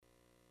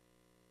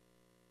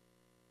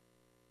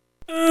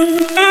Si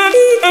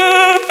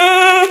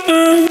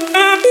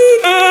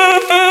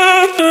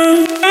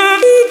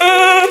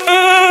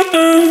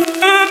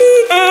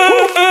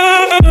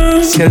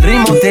el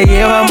ritmo te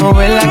lleva a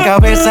mover la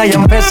cabeza, ya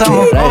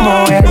empezamos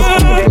como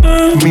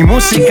es. Mi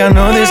música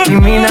no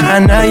discrimina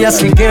a nadie,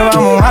 así que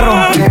vamos a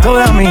romper.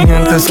 Toda mi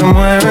gente se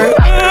mueve.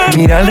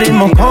 Mira el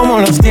ritmo como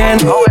los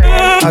tiene.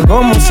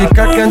 Hago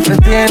música que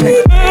entretiene.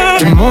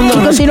 El mundo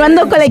y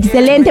continuando con la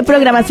excelente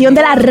programación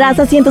de La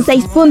Raza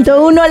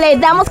 106.1, le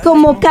damos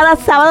como cada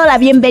sábado la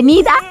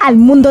bienvenida al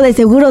mundo de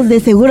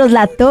Seguros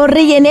La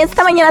Torre. Y en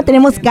esta mañana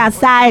tenemos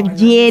casa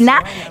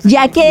llena,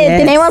 ya que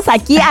tenemos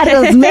aquí a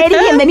Rosemary.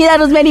 Bienvenida,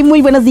 Rosemary,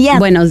 muy buenos días.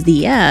 Buenos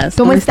días.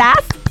 ¿Cómo estás?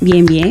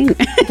 Bien, bien.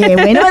 Qué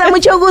bueno, me da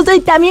mucho gusto.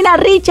 Y también a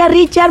Richard.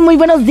 Richard, muy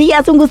buenos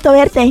días, un gusto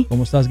verte.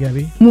 ¿Cómo estás,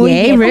 Gaby? Muy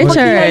bien,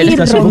 Richard.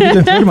 Estás un poquito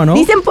enferma, ¿no?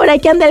 Dicen por ahí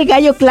que anda el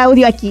gallo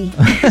Claudio aquí.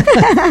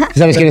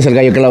 ¿Sabes quién es el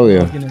gallo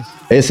Claudio? ¿Quién es?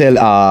 Es el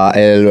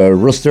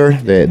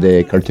rooster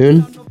de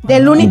cartoon. De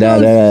Looney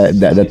Tunes.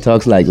 That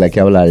talks like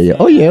habla.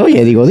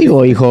 Oye,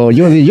 digo, hijo,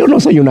 yo no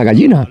soy una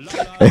gallina.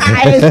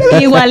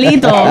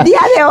 Igualito. El día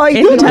de hoy.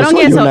 ¿Escucharon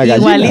eso?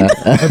 Igualito.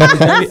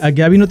 A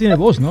Gaby no tiene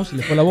voz, ¿no? Se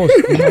le fue la voz.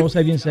 Tiene una voz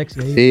ahí bien sexy.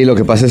 Ahí. Sí, lo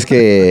que pasa es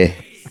que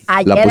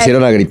la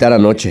pusieron a gritar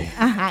anoche.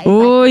 Ajá.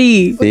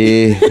 Uy.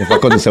 Sí,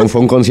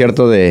 fue un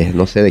concierto de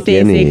no sé de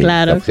quién sí, y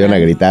claro, la pusieron a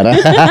gritar.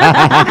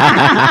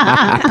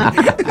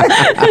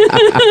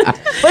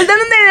 Pues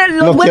dándole los No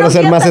quiero buenos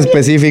ser días más también.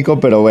 específico,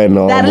 pero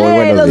bueno. Darle muy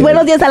buenos los días.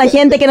 buenos días a la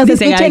gente que nos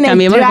Dice escucha Gaby, en el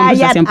cambiemos de Triad.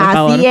 conversación, por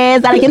favor. Así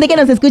es, a la gente que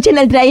nos escucha en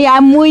el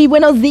Triad, muy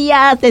buenos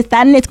días.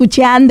 Están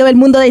escuchando el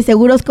mundo de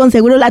seguros con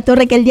Seguros La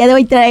Torre, que el día de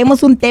hoy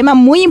traemos un tema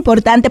muy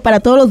importante para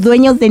todos los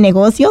dueños de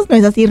negocios. ¿No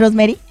es así,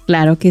 Rosemary?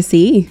 Claro que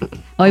sí.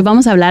 Hoy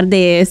vamos a hablar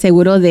de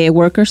seguro de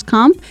Workers'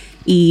 Comp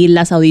y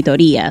las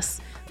auditorías.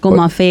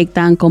 Cómo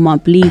afectan, cómo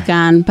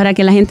aplican, para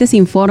que la gente se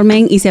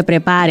informen y se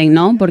preparen,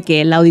 ¿no?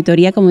 Porque la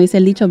auditoría, como dice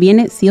el dicho,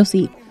 viene sí o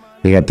sí.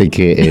 Fíjate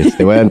que,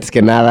 bueno, antes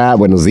que nada,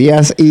 buenos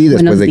días. Y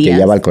después Buenos de que días.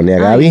 ya balconé a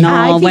Gaby. Ay, no.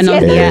 Ay, sí, buenos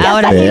cierto, días. ya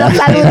Ahora hasta aquí los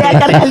saludé a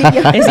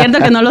Carnalillo. Es cierto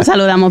que no los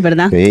saludamos,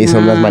 ¿verdad? Sí,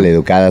 son las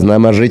maleducadas. Nada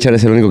más Richard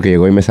es el único que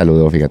llegó y me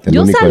saludó, fíjate. el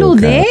Yo único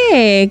saludé.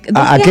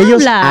 educado. ¿De qué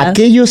hablas?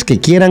 Aquellos que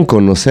quieran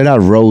conocer a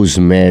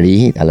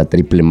Rosemary, a la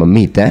triple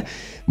mamita,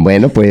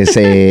 bueno, pues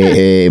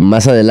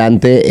más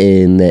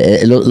adelante en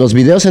los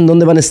videos, ¿en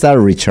dónde van a estar,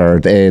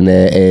 Richard?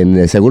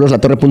 En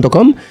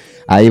seguroslatorre.com.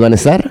 ¿Ahí van a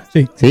estar?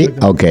 Sí. ¿Sí?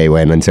 Ok,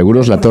 bueno, en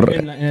Seguros La Torre.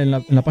 En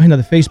la página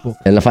de Facebook.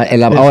 En la Seguros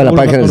página La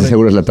de Torre.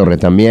 Seguros La Torre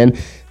también.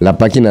 La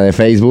página de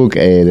Facebook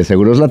de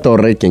Seguros La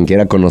Torre. Quien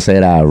quiera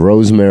conocer a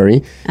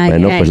Rosemary,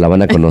 Ay. pues la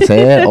van a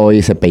conocer.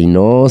 Hoy se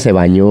peinó, se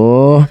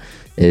bañó.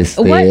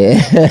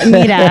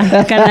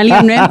 Mira,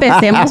 carnalín, no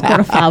empecemos,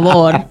 por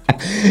favor.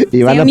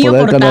 Y van a Bien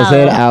poder portado.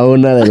 conocer a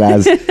una de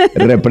las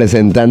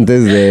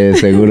representantes de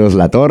Seguros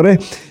La Torre.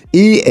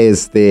 Y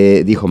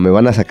dijo, me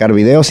van a sacar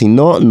videos, si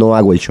no, no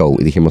hago el show.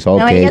 Y dijimos, ok.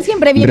 No, ella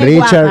siempre viene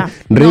Richard, guapa.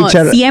 No,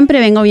 siempre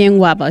vengo bien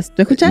guapa.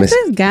 ¿Tú escuchaste,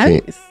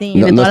 Gaby? Sí.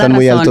 No, Tiene no toda la están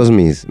muy razón. altos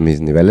mis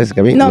niveles,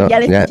 Gaby. No, ya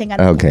le estoy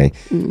chingando. Ok.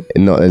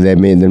 No,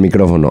 del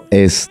micrófono.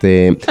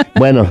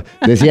 Bueno,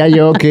 decía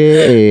yo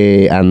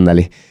que...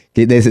 ándale.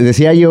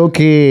 Decía yo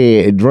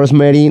que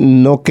Rosemary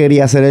no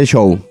quería hacer el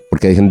show.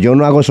 Porque dijeron, yo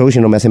no hago show si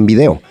no me hacen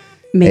video.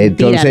 Mentira,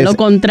 Entonces, lo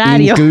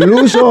contrario.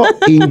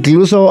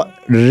 Incluso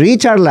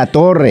Richard La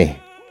Torre.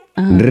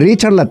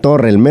 Richard La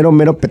Torre, el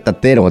mero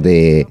petatero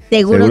de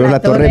Seguros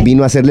La Torre,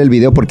 vino a hacerle el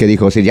video porque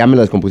dijo, si ya me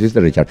lo descompusiste,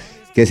 Richard.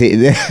 Que sí.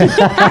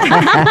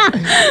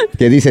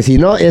 Que dice, si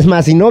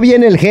no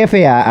viene el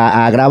jefe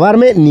a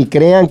grabarme, ni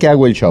crean que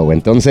hago el show.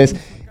 Entonces,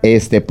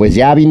 pues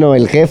ya vino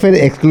el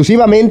jefe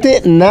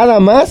exclusivamente,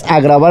 nada más, a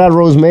grabar a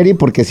Rosemary,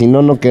 porque si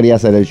no, no quería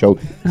hacer el show.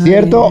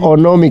 ¿Cierto o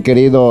no, mi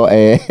querido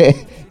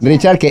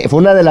Richard? Que fue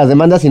una de las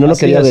demandas y no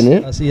quería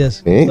venir. Así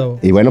es.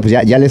 Y bueno, pues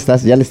ya le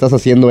estás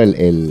haciendo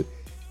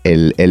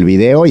el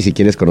video, y si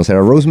quieres conocer a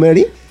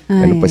Rosemary,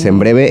 bueno, pues en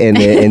breve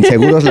en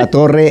Seguros La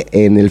Torre,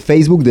 en el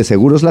Facebook de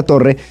Seguros La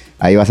Torre,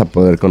 ahí vas a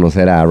poder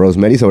conocer a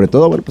Rosemary, sobre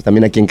todo, bueno, pues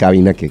también aquí en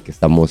cabina que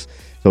estamos,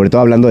 sobre todo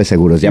hablando de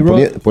seguros. Ya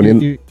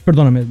poniendo...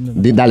 Perdóname.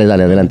 Dale,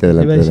 adelante.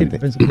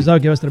 Pensaba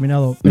que habías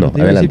terminado. Pero No, te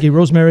iba a adelante. decir que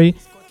Rosemary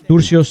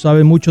Turcios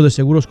sabe mucho de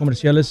seguros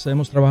comerciales.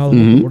 Hemos trabajado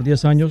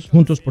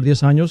juntos por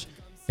 10 años.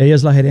 Ella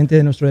es la gerente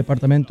de nuestro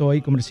departamento ahí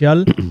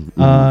comercial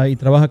y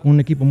trabaja con un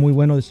equipo muy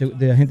bueno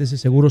de agentes de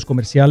seguros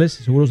comerciales,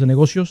 seguros de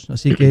negocios.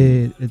 Así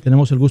que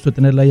tenemos el gusto de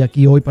tenerla ahí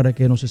aquí hoy para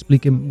que nos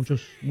explique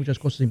muchas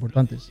cosas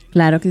importantes.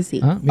 Claro que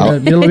sí. Mira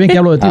lo bien que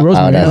hablo de ti,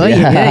 Rosemary.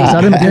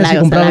 Ahora sí. Me tienes que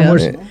comprar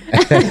almuerzo.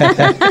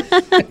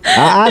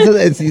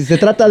 Si se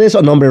trata de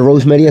eso, no, hombre,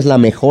 Rosemary es la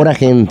mejor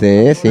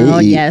agente, ¿eh? Sí. Oh,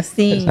 y yes.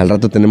 Sí. al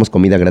rato tenemos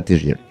comida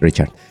gratis,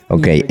 Richard.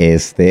 Ok,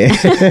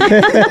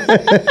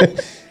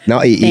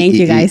 No, Thank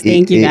you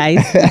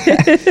guys.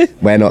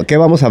 Bueno, ¿qué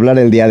vamos a hablar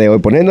el día de hoy?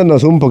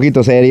 Poniéndonos un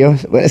poquito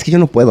serios. Bueno, es que yo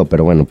no puedo,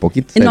 pero bueno, un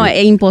poquito serio. No,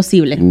 es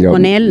imposible.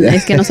 Con él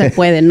es que no se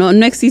puede. No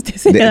existe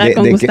seriedad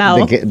con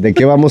Gustavo. ¿De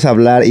qué vamos a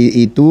hablar?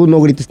 Y tú no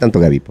grites tanto,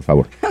 Gaby, por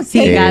favor.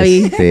 Sí,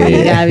 Gaby.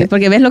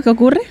 Porque ¿ves lo que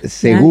ocurre?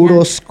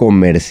 Seguros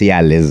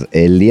comerciales.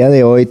 El día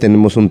de hoy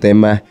tenemos un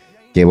tema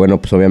que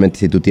bueno, pues obviamente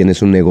si tú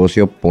tienes un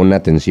negocio, pon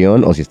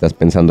atención, o si estás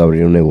pensando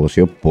abrir un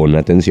negocio, pon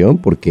atención,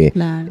 porque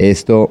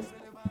esto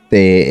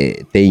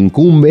te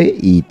incumbe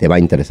y te va a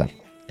interesar.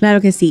 Claro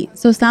que sí.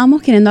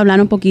 Estábamos queriendo hablar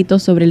un poquito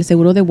sobre el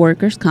seguro de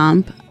Workers'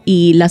 Comp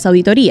y las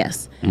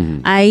auditorías.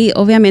 Hay,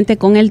 obviamente,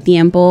 con el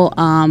tiempo,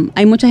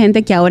 hay mucha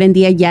gente que ahora en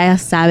día ya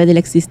sabe de la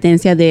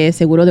existencia de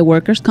seguro de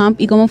Workers' Comp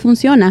y cómo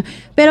funciona,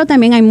 pero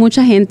también hay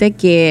mucha gente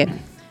que,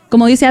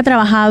 como dice, ha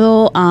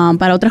trabajado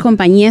para otras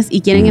compañías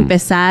y quieren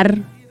empezar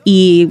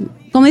y,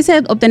 como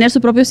dice, obtener su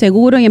propio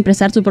seguro y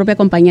empezar su propia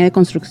compañía de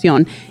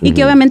construcción. Y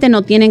que obviamente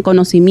no tienen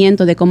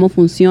conocimiento de cómo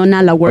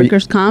funciona la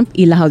Workers' Comp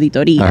y las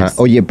auditorías.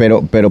 Oye,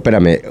 pero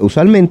espérame.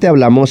 Usualmente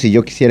hablamos, y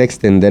yo quisiera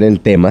extender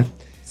el tema,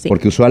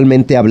 porque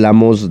usualmente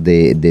hablamos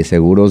de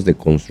seguros de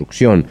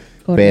construcción.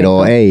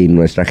 Correcto. Pero,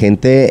 nuestra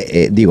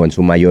gente, en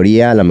su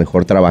mayoría a lo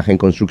mejor trabaja en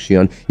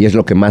construcción y es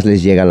lo que más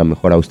les llega a lo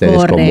mejor a ustedes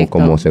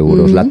como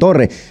Seguros La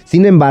Torre.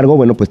 Sin embargo,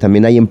 bueno, pues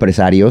también hay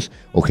empresarios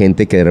o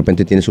gente que de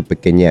repente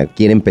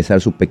quiere empezar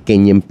su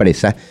pequeña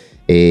empresa,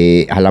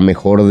 a lo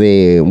mejor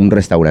de un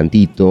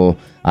restaurantito,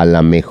 a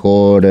lo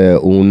mejor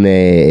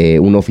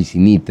una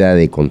oficinita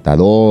de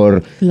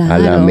contador, a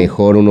lo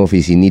mejor una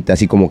oficinita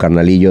así como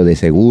Carnalillo de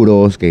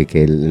seguros, que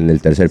en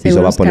el tercer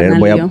piso va a poner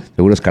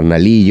Seguros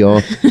Carnalillo.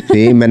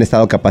 Sí, me han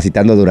estado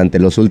capacitando durante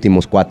los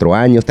últimos 4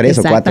 años, 3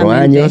 o 4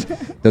 años.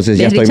 Entonces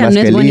ya estoy más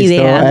que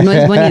listo. No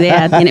es buena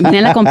idea,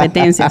 tiene la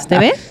competencia, ¿usted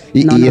ve?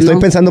 Y estoy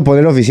pensando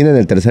poner oficina en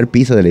el tercer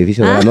piso del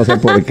edificio, no sé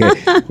por qué.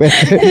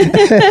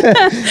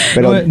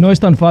 Pero no es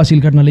tan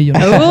fácil, Carnalillo.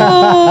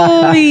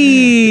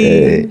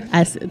 Uy.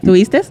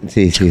 ¿Tuviste?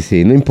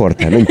 Sí, no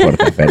importa,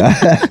 pero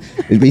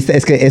viste,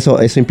 es que eso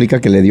implica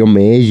que le dio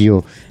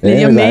mello. Le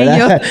dio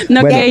mello.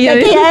 No, bueno, que ya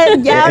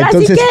ahora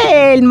entonces, sí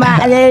que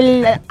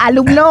el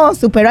alumno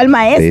superó al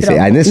maestro. Sí,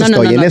 en eso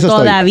estoy.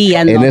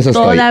 Todavía no. En eso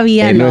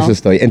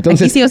estoy.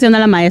 Entonces, aquí sigo siendo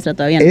la maestra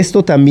todavía.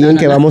 Esto también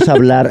vamos a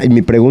hablar,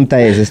 mi pregunta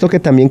es, ¿esto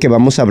que también que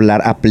vamos a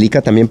hablar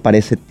aplica también para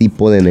ese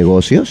tipo de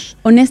negocios?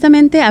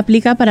 Honestamente,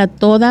 aplica para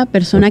toda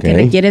persona que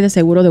requiere de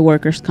seguro de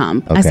Workers'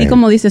 Comp. Así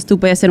como dices tú,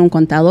 puede ser un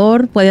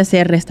contador, puede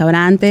ser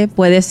restaurante,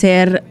 puede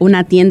ser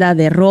una tienda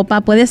de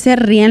ropa, puede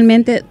ser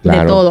realmente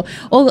de todo.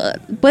 O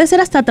puede ser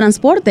hasta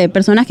transporte,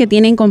 personas que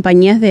tienen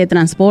compañías de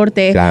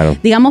transporte.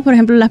 Digamos, por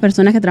ejemplo, las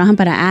personas que trabajan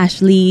para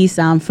Ashley's,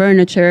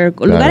 Furniture,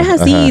 lugares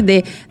así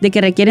de que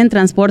requieren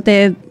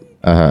transporte.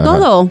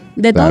 Todo,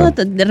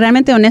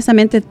 realmente,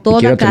 honestamente,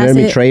 toda quiero tener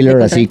mi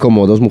trailer así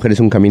como 2 mujeres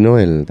un camino,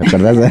 ¿te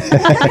acuerdas?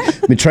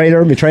 mi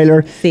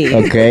trailer. Sí,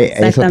 ok,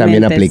 eso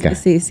también aplica.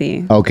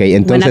 Sí. Ok,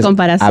 entonces, buena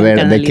comparación, a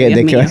ver,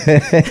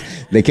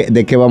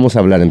 ¿de qué vamos a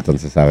hablar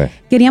entonces? A ver.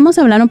 Queríamos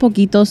hablar un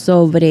poquito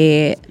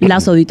sobre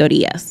las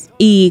auditorías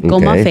y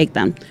cómo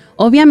afectan.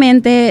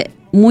 Obviamente,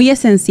 muy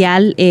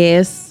esencial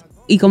es,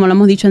 y como lo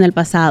hemos dicho en el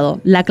pasado,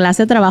 la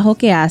clase de trabajo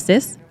que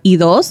haces y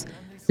 2,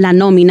 la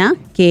nómina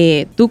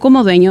que tú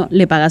como dueño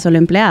le pagas a los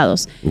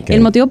empleados. El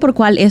motivo por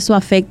cual eso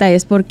afecta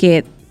es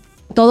porque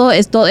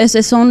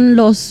esos son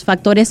los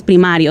factores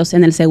primarios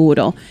en el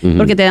seguro.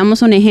 Porque te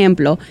damos un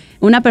ejemplo.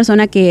 Una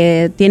persona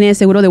que tiene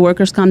seguro de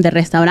Workers' Comp de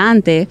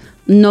restaurante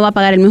no va a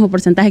pagar el mismo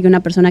porcentaje que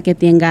una persona que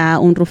tenga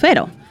un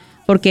rufero,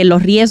 porque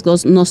los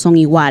riesgos no son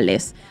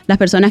iguales. Las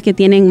personas que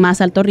tienen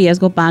más alto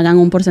riesgo pagan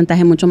un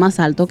porcentaje mucho más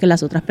alto que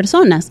las otras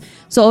personas.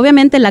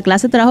 Obviamente, la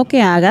clase de trabajo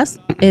que hagas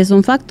es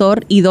un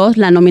factor, y 2,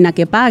 la nómina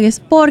que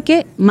pagues,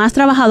 porque más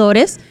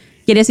trabajadores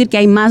quiere decir que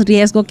hay más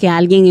riesgo que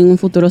alguien en un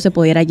futuro se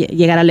pudiera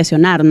llegar a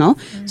lesionar, ¿no?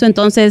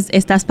 Entonces,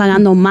 estás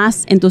pagando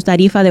más en tus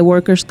tarifas de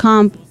Workers'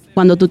 Comp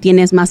cuando tú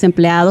tienes más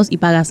empleados y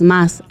pagas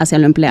más hacia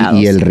los empleados.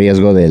 Y el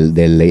riesgo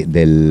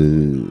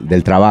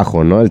del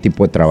trabajo, ¿no? El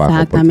tipo de trabajo.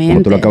 Exactamente.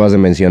 Como tú lo acabas de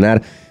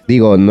mencionar,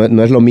 digo,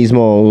 no es lo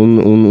mismo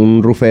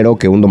un rufero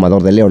que un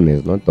domador de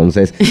leones, ¿no?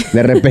 Entonces,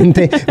 de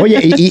repente, oye,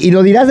 y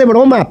lo dirás de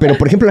broma, pero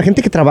por ejemplo, la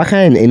gente que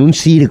trabaja en un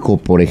circo,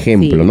 por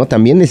ejemplo, ¿no?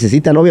 También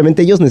necesitan,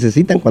 obviamente ellos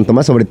necesitan, cuanto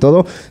más, sobre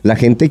todo la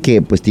gente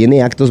que pues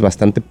tiene actos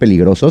bastante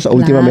peligrosos. Claro.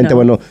 Últimamente,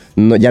 bueno,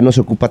 ya no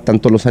se ocupa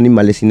tanto los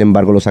animales, sin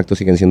embargo, los actos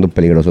siguen siendo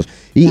peligrosos.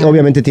 Y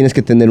obviamente tienes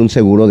que tener un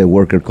seguro de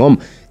Worker Comp.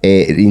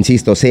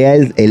 Insisto, sea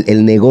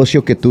el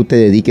negocio que tú te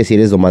dediques, si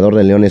eres domador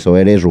de leones o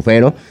eres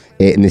rufero,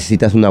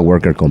 necesitas una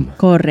Worker Comp.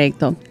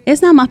 Correcto.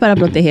 Es nada más para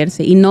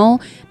protegerse y no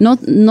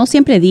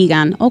siempre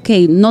digan, ok,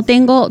 no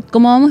tengo,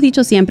 como hemos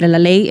dicho siempre, la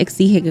ley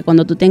exige que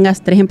cuando tú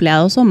tengas 3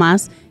 empleados o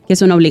más, que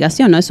es una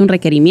obligación, no es un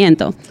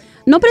requerimiento.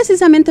 No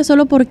precisamente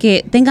solo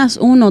porque tengas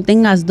 1 o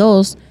tengas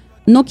 2,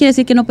 no quiere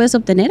decir que no puedes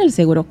obtener el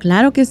seguro.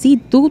 Claro que sí,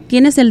 tú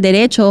tienes el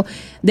derecho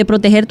de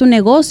proteger tu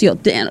negocio.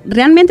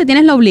 Realmente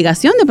tienes la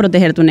obligación de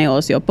proteger tu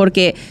negocio,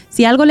 porque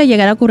si algo le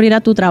llegara a ocurrir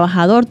a tu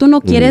trabajador, tú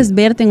no quieres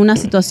verte en una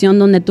situación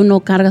donde tú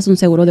no cargas un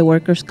seguro de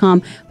Workers'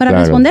 Comp para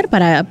responder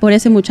por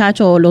ese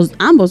muchacho o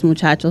ambos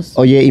muchachos.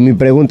 Oye, y mi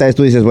pregunta es,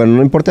 tú dices, bueno,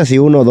 no importa si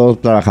 1 o 2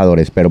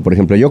 trabajadores, pero por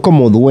ejemplo, yo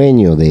como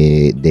dueño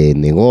de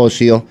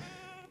negocio,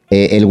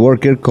 el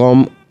Worker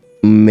Comp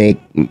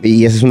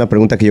y esa es una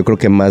pregunta que yo creo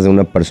que más de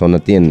una persona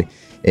tiene.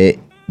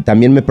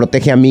 ¿También me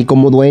protege a mí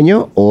como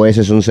dueño o ese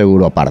es un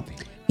seguro aparte?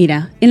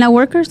 Mira, en la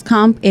Workers'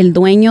 Comp el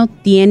dueño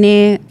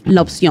tiene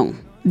la opción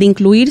de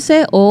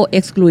incluirse o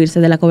excluirse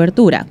de la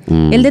cobertura.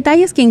 El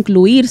detalle es que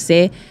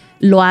incluirse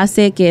lo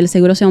hace que el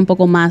seguro sea un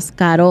poco más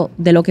caro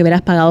de lo que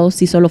hubieras pagado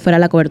si solo fuera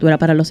la cobertura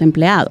para los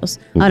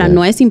empleados. Ahora,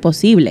 no es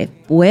imposible.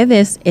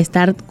 Puedes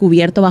estar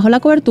cubierto bajo la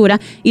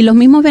cobertura y los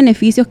mismos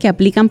beneficios que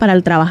aplican para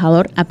el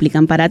trabajador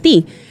aplican para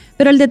ti.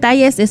 Pero el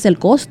detalle es el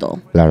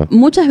costo. Claro.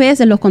 Muchas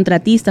veces los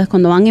contratistas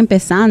cuando van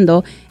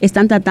empezando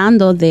están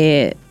tratando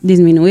de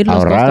disminuir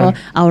los costos,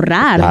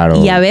 ahorrar.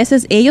 Claro. Y a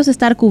veces ellos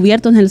estar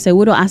cubiertos en el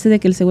seguro hace de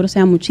que el seguro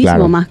sea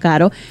muchísimo más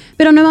caro.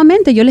 Pero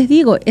nuevamente yo les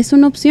digo, es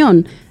una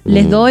opción.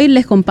 Les doy,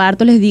 les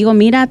comparto, les digo,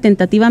 mira,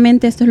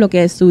 tentativamente esto es lo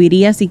que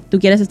subiría si tú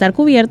quieres estar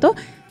cubierto.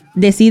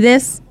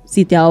 Decides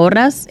si te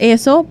ahorras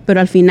eso,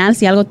 pero al final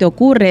si algo te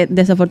ocurre,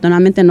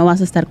 desafortunadamente no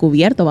vas a estar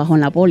cubierto bajo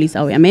la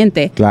póliza,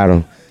 obviamente.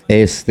 Claro.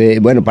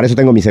 Bueno, para eso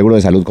tengo mi seguro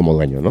de salud como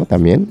dueño, ¿no?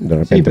 También, de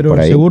repente, sí, pero por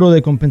ahí. El seguro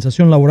de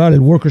compensación laboral,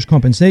 el Workers'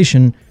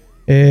 Compensation,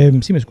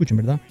 sí me escuchan,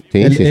 ¿verdad?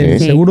 Sí, el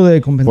seguro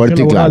de compensación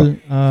laboral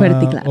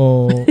Fuerte y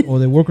claro. o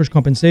de Workers'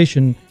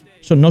 Compensation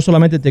no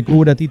solamente te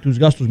cubre a ti tus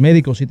gastos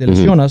médicos si te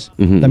lesionas,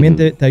 también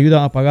te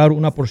ayuda a pagar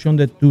una porción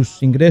de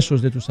tus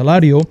ingresos, de tu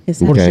salario,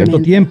 por cierto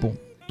tiempo.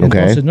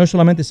 Entonces, no es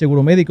solamente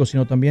seguro médico,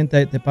 sino también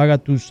te paga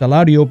tu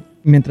salario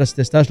mientras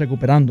te estás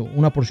recuperando.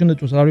 Una porción de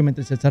tu salario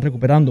mientras te estás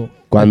recuperando.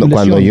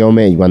 Cuando yo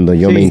me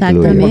incluyo.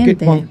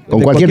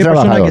 Con cualquier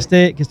persona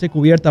que esté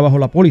cubierta bajo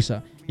la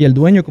póliza. Y el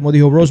dueño, como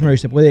dijo Rosemary,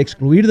 se puede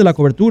excluir de la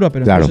cobertura,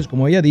 pero entonces,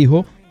 como ella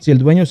dijo, si el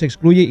dueño se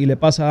excluye y le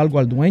pasa algo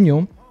al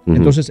dueño,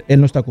 entonces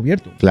él no está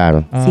cubierto.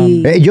 Claro.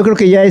 Yo creo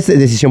que ya es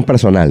decisión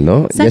personal,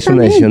 ¿no? Ya es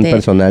una decisión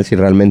personal si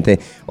realmente,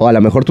 o a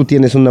lo mejor tú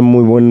tienes un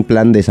muy buen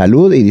plan de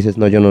salud y dices,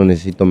 no, yo no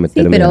necesito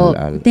meterme pero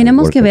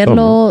tenemos que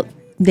verlo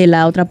de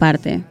la otra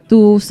parte.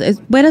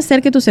 Puede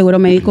ser que tu seguro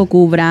médico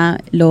cubra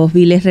los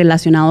biles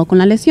relacionados con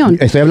la lesión.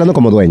 Estoy hablando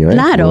como dueño, ¿eh?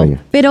 Claro, como dueño.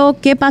 Pero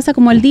 ¿qué pasa?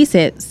 Como él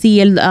dice,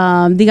 si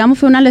digamos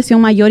fue una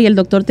lesión mayor y el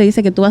doctor te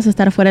dice que tú vas a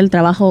estar fuera del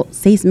trabajo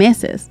 6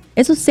 meses.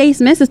 Esos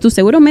 6 meses tu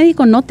seguro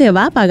médico no te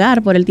va a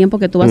pagar por el tiempo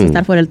que tú vas a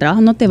estar fuera del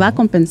trabajo, no te va a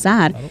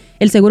compensar. Claro.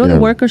 El seguro de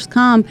Workers'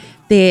 Comp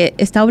te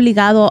está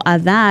obligado a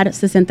dar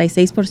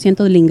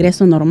 66% del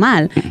ingreso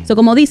normal.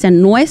 Como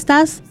dicen, no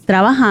estás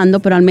trabajando,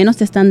 pero al menos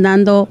te están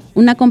dando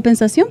una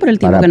compensación por el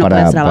tiempo que no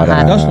puedes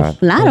trabajar.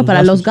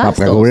 Para los gastos.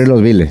 Para cubrir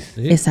los biles.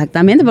 Sí.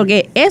 Exactamente,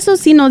 porque eso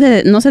sí no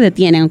se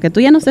detiene. Aunque tú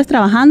ya no estés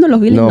trabajando,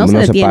 los biles no se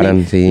detienen.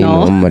 Paran, sí,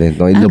 no, hombre.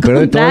 No. Al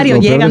contrario,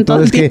 llegan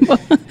todo el tiempo.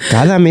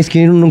 Cada mes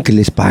quieren uno que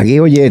les pague.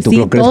 Oye, ¿tú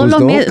lo crees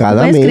justo?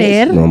 Cada mes.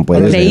 Creer? No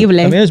puede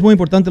Increíble. También es muy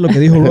importante lo que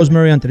dijo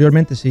Rosemary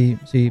anteriormente. Sí.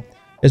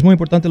 Es muy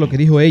importante lo que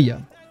dijo ella.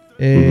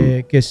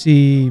 Que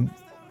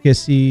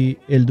si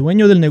el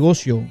dueño del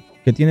negocio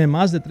que tiene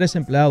más de 3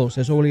 empleados,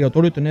 es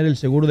obligatorio tener el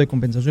seguro de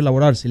compensación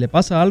laboral. Si le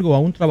pasa algo a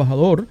un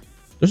trabajador,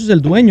 entonces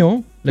el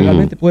dueño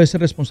legalmente puede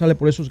ser responsable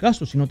por esos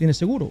gastos si no tiene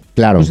seguro.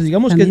 Claro. Entonces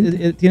digamos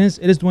que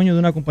eres dueño de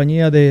una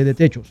compañía de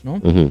techos,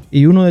 ¿no?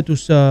 Y uno de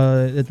tus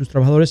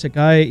trabajadores se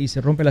cae y se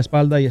rompe la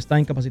espalda y está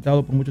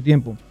incapacitado por mucho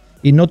tiempo.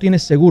 Y no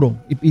tienes seguro,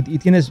 y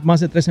tienes más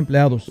de 3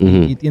 empleados,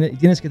 y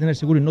tienes que tener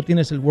seguro y no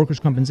tienes el Workers'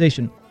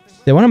 Compensation,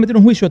 te van a meter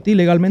un juicio a ti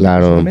legalmente,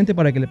 solamente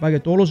para que le pague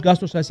todos los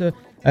gastos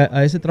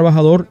a ese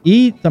trabajador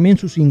y también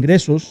sus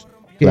ingresos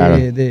que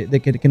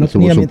no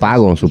tenía. Su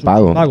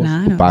pago.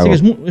 Así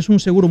que es un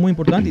seguro muy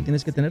importante y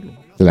tienes que tenerlo.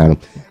 Claro.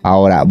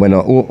 Ahora,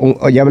 bueno,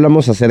 ya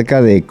hablamos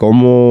acerca de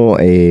cómo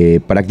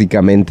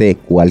prácticamente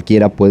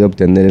cualquiera puede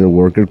obtener el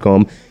Worker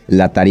Comp.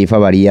 La tarifa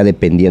varía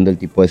dependiendo del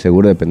tipo de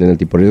seguro, dependiendo del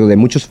tipo de riesgo, de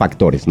muchos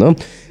factores, ¿no?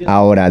 Sí.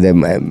 Ahora,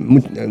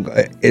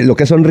 lo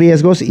que son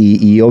riesgos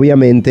y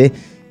obviamente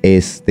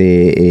el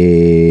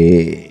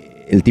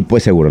tipo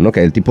de seguro, ¿no?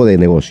 Que el tipo de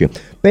negocio.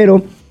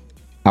 Pero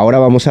ahora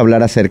vamos a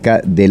hablar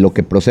acerca de lo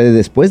que procede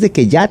después de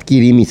que ya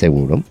adquirí mi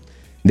seguro,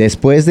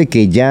 después de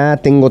que ya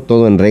tengo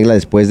todo en regla,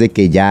 después de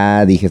que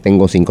ya dije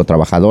tengo 5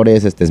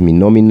 trabajadores, esta es mi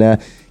nómina,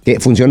 que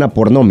funciona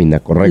por nómina,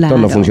 ¿correcto? Claro.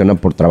 No funciona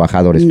por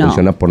trabajadores,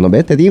 funciona por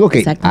nómina. Te digo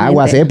que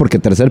aguas, porque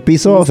tercer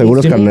piso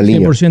seguros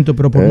carnalillo. 100%,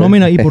 pero por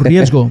nómina y por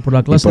riesgo, por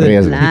la clase por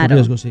riesgo. Por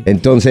riesgo, sí.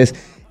 Entonces,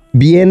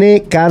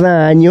 viene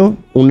cada año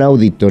una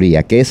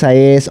auditoría, que esa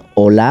es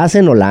o la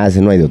hacen, no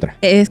hay de otra.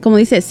 Es como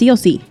dice, sí o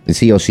sí.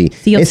 Sí o sí.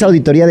 ¿Esa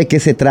auditoría de qué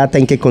se trata,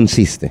 en qué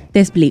consiste?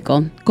 Te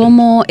explico.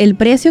 Como el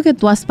precio que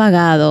tú has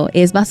pagado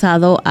es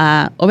basado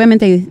a,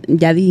 obviamente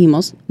ya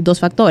dijimos,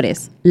 2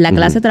 factores. La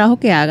clase de trabajo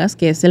que hagas,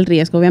 que es el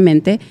riesgo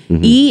obviamente,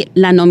 y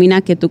la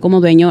nómina que tú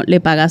como dueño le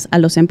pagas a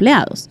los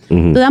empleados.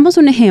 Te damos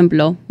un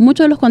ejemplo.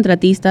 Muchos de los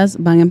contratistas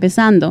van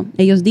empezando.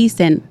 Ellos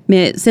dicen,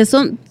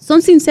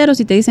 son sinceros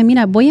y te dicen,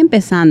 mira, voy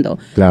empezando.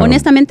 Claro.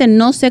 Honestamente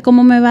no sé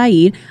cómo me va a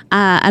ir.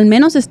 Al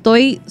menos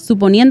estoy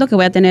suponiendo que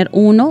voy a tener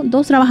 1,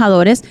 2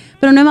 trabajadores,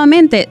 pero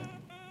nuevamente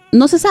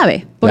no se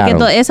sabe, porque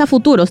es a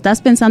futuro,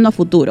 estás pensando a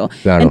futuro.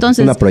 Claro,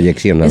 entonces, es una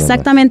proyección.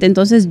 Exactamente,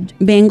 entonces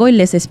vengo y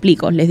les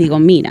explico, les digo,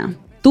 mira,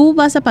 tú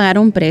vas a pagar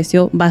un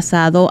precio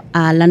basado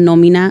a la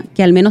nómina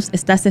que al menos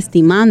estás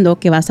estimando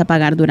que vas a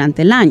pagar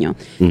durante el año.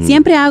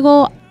 Siempre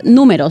hago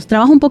números,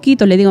 trabajo un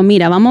poquito, le digo,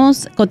 mira,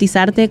 vamos a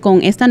cotizarte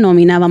con esta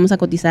nómina, vamos a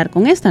cotizar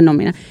con esta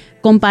nómina.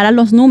 Compara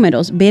los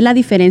números, ve la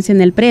diferencia en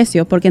el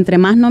precio, porque entre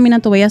más nómina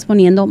tú vayas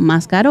poniendo,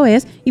 más caro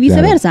es, y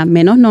viceversa,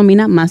 menos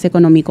nómina, más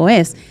económico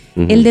es.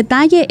 El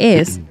detalle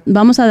es,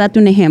 vamos a darte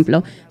un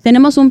ejemplo,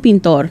 tenemos un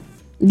pintor,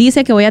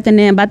 dice que va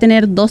a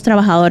tener 2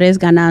 trabajadores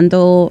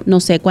ganando, no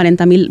sé,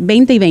 40,000,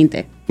 20 y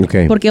 20.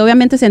 Okay. Porque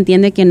obviamente se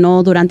entiende que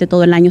no durante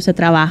todo el año se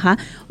trabaja,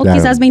 o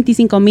quizás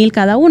 25,000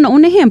 cada uno,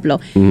 un ejemplo.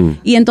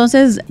 Y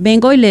entonces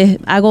vengo y les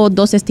hago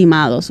 2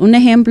 estimados. Un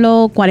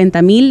ejemplo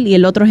 40,000 y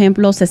el otro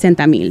ejemplo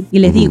 60,000. Y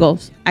les digo,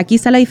 aquí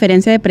está la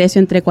diferencia de precio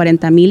entre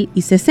 40,000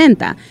 y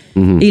 60.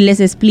 Y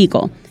les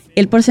explico,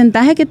 el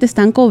porcentaje que te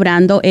están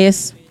cobrando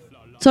es...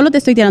 Solo te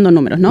estoy tirando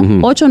números, ¿no?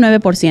 8 o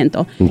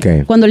 9%.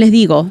 Okay. Cuando les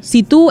digo,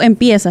 si tú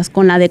empiezas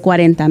con la de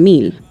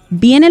 40,000,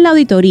 viene la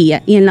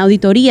auditoría y en la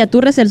auditoría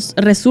tú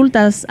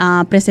resultas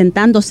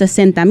presentando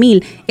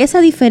 60,000,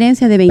 esa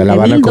diferencia de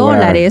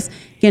 $20,000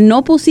 que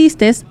no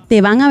pusiste, te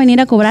van a venir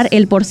a cobrar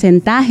el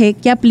porcentaje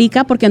que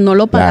aplica porque no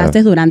lo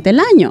pagaste durante el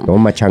año.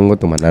 Toma chango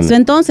tu manana.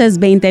 Entonces,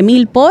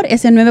 20,000 por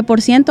ese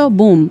 9%,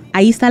 boom,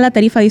 ahí está la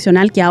tarifa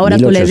adicional que ahora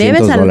tú le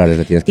debes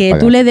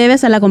tú le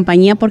debes a la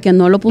compañía porque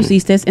no lo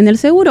pusiste en el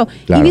seguro.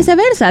 Claro. Y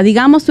viceversa,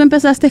 digamos tú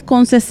empezaste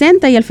con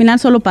 60 y al final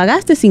solo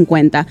pagaste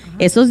 50.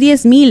 Esos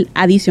 10,000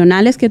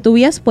 adicionales que tú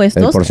habías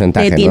puesto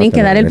te tienen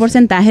que dar el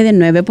porcentaje de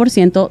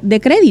 9% de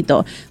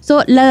crédito.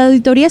 La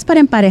auditoría es para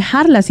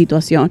emparejar la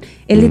situación.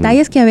 El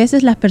detalle es que a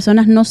veces las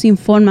personas no se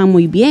informan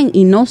muy bien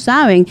y no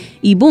saben.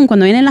 Y boom,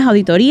 cuando vienen las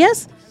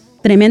auditorías,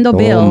 tremendo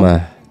bill.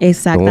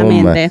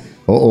 Exactamente.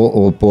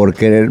 O por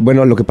querer...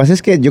 Bueno, lo que pasa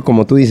es que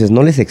como tú dices,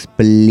 no les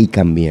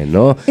explican bien,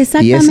 ¿no?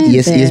 Exactamente. Y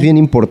es bien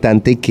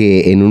importante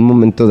que en un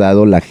momento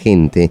dado la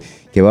gente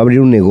que va a abrir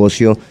un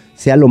negocio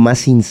sea lo más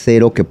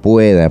sincero que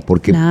pueda.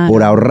 Porque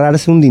por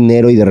ahorrarse un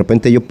dinero y de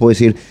repente yo puedo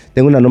decir,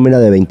 tengo una nómina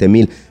de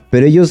 20,000,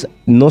 pero ellos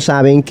no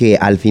saben que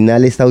al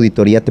final esta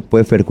auditoría te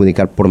puede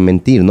perjudicar por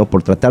mentir, ¿no?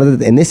 Por tratar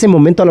de... En ese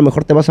momento a lo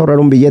mejor te vas a ahorrar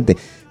un billete,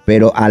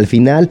 pero al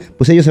final,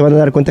 pues ellos se van a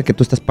dar cuenta que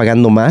tú estás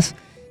pagando más.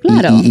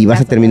 Claro. Y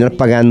vas a terminar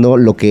pagando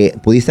lo que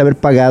pudiste haber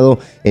pagado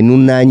en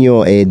un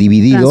año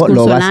dividido,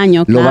 lo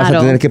vas a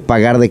tener que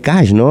pagar de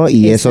cash, ¿no?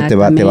 Y eso te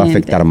va a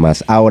afectar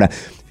más. Ahora,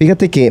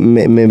 fíjate que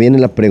me viene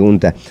la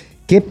pregunta,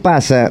 ¿qué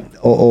pasa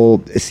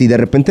o si de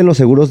repente en los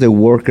seguros de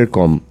Worker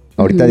Comp,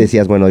 ahorita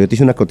decías, bueno, yo te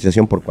hice una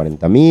cotización por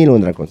 40,000 o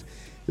otra cosa.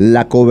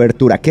 La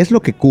cobertura, ¿qué es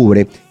lo que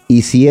cubre?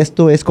 Y si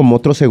esto es como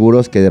otros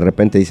seguros que de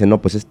repente dicen,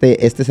 no, pues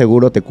este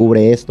seguro te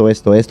cubre esto.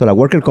 La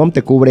Worker Comp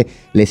te cubre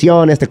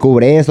lesiones, te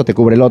cubre esto, te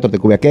cubre el otro, te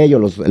cubre aquello,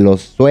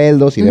 los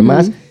sueldos y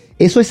demás.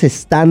 ¿Eso es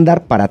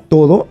estándar para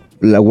todo,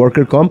 la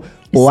Worker Comp?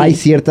 ¿O hay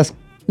ciertas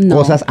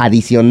cosas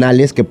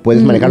adicionales que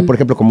puedes manejar, por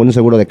ejemplo, como un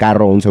seguro de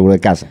carro o un seguro de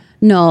casa?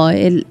 No,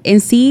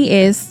 en sí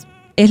es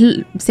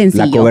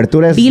sencillo. La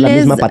cobertura es la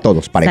misma para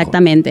todos, parejo.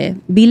 Exactamente.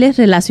 Biles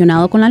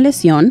relacionados con la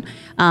lesión,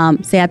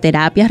 sea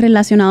terapias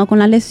relacionadas con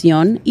la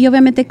lesión y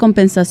obviamente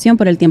compensación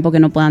por el tiempo que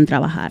no puedan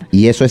trabajar.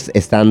 Y eso es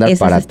estándar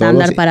para todos. Es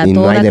estándar para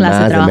toda la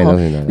clase de trabajo.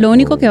 Lo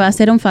único que va a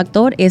ser un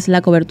factor es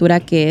la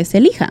cobertura que se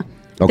elija.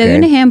 Okay. Te doy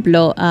un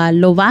ejemplo.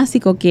 Lo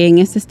básico que en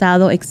este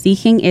estado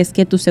exigen es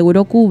que tu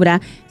seguro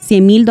cubra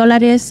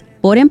 $100,000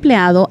 por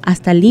empleado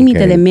hasta el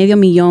límite de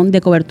 $500,000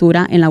 de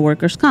cobertura en la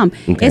Workers' Comp.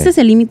 Okay. Ese es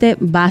el límite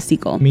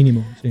básico.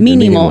 Mínimo. Sí.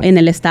 Mínimo en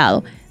el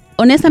estado.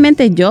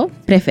 Honestamente,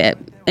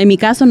 en mi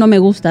caso no me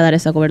gusta dar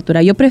esa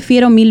cobertura. Yo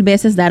prefiero 1,000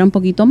 veces dar un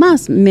poquito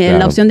más.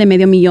 La opción de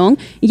 $500,000.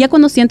 Y ya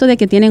cuando siento de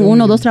que tienen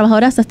 1 o 2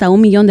 trabajadores hasta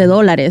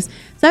 $1,000,000.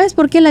 ¿Sabes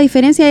por qué? La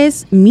diferencia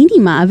es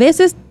mínima. A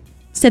veces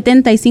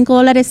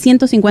 $75,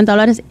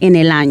 $150 en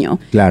el año.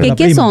 Claro.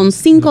 ¿Qué son?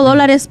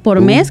 $5 por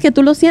mes que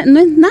tú lo sientes.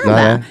 No es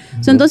nada.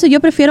 Entonces yo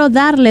prefiero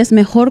darles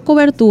mejor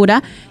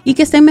cobertura y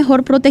que estén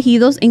mejor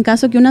protegidos en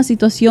caso que una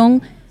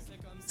situación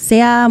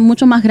sea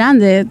mucho más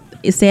grande,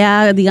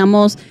 sea,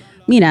 digamos,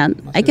 mira,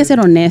 hay que ser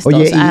honestos.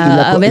 Oye,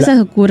 a veces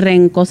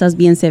ocurren cosas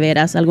bien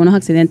severas, algunos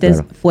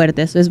accidentes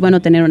fuertes. Es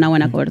bueno tener una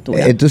buena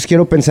cobertura. Entonces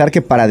quiero pensar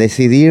que para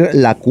decidir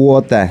la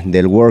cuota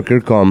del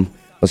Worker Comp,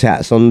 o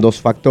sea, son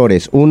 2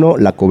 factores. Uno,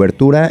 la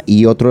cobertura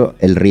y otro,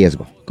 el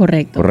riesgo.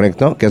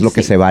 Correcto. Que es lo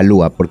que se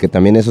evalúa, porque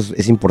también eso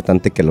es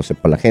importante que lo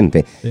sepa la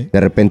gente. Sí. De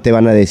repente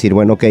van a decir,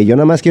 bueno, ok, yo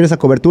nada más quiero esa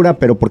cobertura,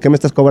 pero ¿por qué me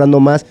estás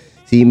cobrando más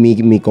si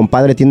mi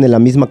compadre tiene la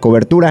misma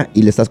cobertura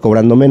y le estás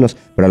cobrando menos?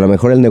 Pero a lo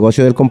mejor el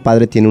negocio del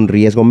compadre tiene un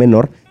riesgo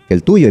menor que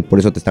el tuyo y por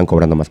eso te están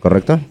cobrando más,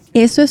 ¿correcto?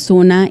 Eso es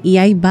y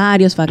hay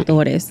varios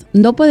factores.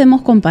 No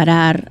podemos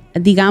comparar,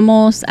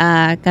 digamos,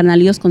 a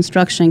Carnalios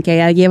Construction, que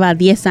ya lleva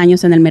 10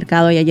 años en el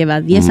mercado, ya lleva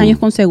 10 años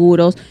con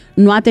seguros,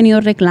 no ha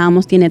tenido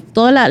reclamos, tiene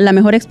toda la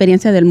mejor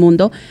experiencia del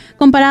mundo,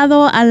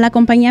 comparado a la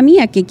compañía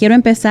mía, que quiero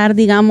empezar,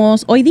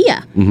 digamos, hoy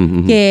día.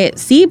 Que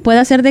sí,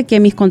 puede ser de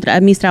que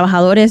mis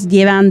trabajadores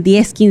llevan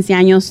 10, 15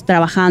 años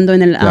trabajando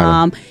en el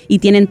y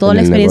tienen toda la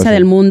experiencia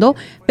del mundo,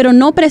 pero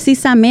no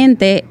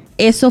precisamente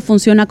eso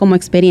funciona como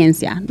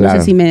experiencia. No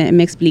sé si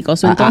me explico.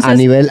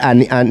 Entonces,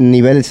 a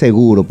nivel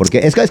seguro,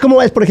 porque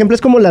por ejemplo,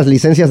 es como las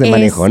licencias de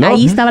manejo, ¿no?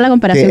 Ahí estaba la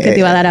comparación que te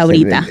iba a dar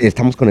ahorita.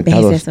 Estamos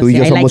conectados, Eso, tú y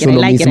yo somos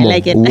uno mismo.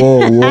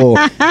 Wow.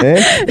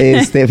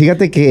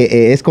 Fíjate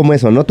que es como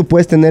eso, ¿no? Tú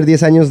puedes tener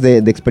 10 años de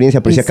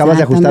experiencia, pero si acabas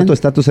de ajustar tu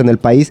estatus en el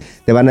país,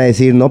 te van a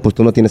decir, no, pues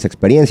tú no tienes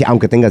experiencia,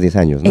 aunque tengas 10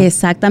 años, ¿no?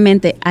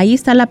 Exactamente, ahí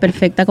está la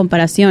perfecta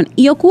comparación.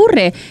 Y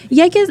ocurre,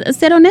 y hay que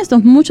ser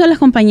honestos, muchas de las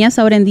compañías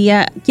ahora en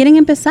día quieren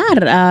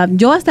empezar.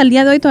 Yo hasta el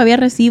día de hoy todavía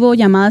recibo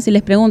llamadas y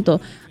les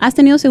pregunto, ¿has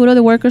tenido seguro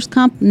de Workers'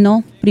 Comp?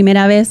 No,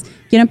 primera vez.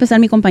 Quiero empezar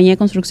mi compañía de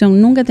construcción,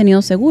 nunca he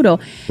tenido seguro.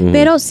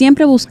 Pero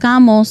siempre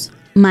buscamos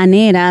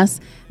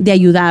maneras de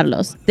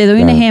ayudarlos. Te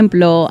doy un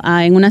ejemplo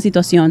en una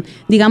situación.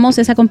 Digamos,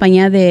 esa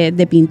compañía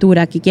de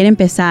pintura que quiere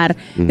empezar,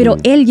 pero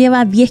él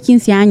lleva 10,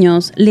 15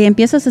 años, le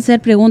empiezas a hacer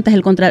preguntas,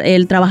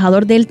 el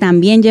trabajador de él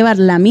también lleva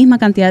la misma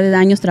cantidad de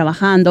años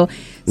trabajando.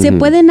 Se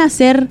pueden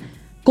hacer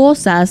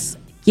cosas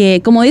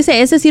que, como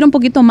dice, es decir, un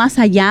poquito más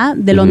allá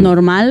de lo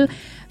normal,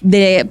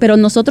 pero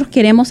nosotros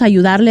queremos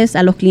ayudarles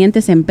a los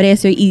clientes en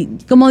precio y,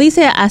 como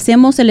dice,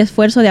 hacemos el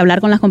esfuerzo de hablar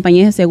con las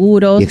compañías de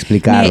seguros y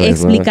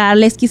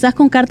explicarles, quizás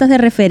con cartas de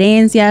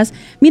referencias.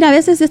 Mira, a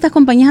veces estas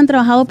compañías han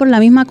trabajado por la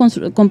misma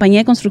compañía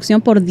de construcción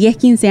por 10,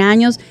 15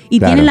 años y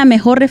tienen la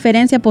mejor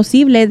referencia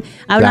posible,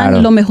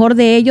 hablan lo mejor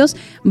de ellos.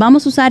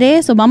 Vamos a usar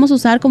eso, vamos a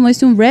usar, como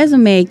dice, un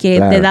resume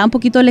que te da un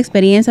poquito de la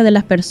experiencia de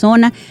las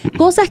personas,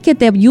 cosas que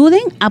te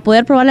ayuden a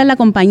poder probarle a la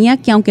compañía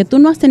que aunque tú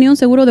no has tenido un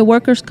seguro de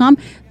Workers' Comp,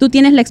 tú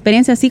tienes la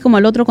experiencia así como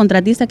el otro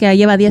contratista que ya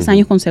lleva 10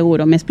 años con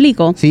seguro. ¿Me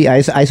explico? Sí, a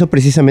eso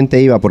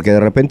precisamente iba, porque de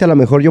repente a lo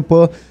mejor yo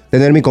puedo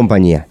tener mi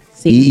compañía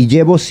y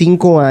llevo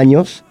 5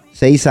 años,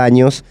 6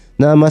 años,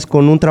 nada más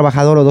con un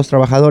trabajador o 2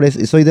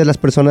 trabajadores. Soy de las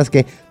personas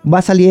que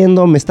va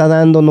saliendo, me está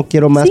dando, no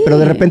quiero más, pero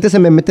de repente se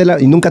me mete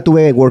y nunca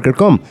tuve Worker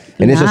Comp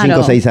en esos 5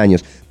 o 6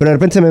 años. Pero de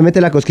repente se me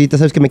mete la cosquillita,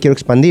 sabes que me quiero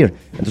expandir.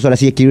 Entonces ahora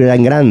sí quiero ir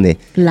en grande.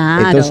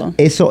 Claro. Entonces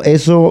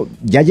eso,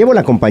 ya llevo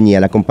la compañía.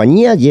 La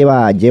compañía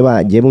lleva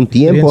un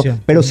tiempo,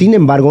 pero sin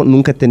embargo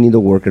nunca he tenido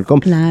Worker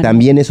Comp. Claro.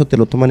 ¿También eso te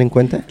lo toman en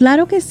cuenta?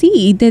 Claro que sí.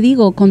 Y te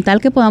digo, con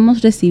tal que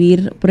podamos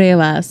recibir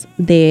pruebas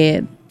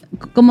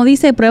como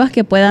dice, pruebas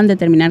que puedan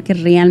determinar que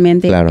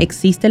realmente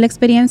existe la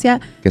experiencia.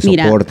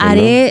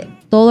 Haré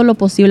todo lo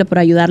posible por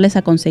ayudarles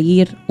a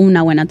conseguir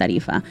una buena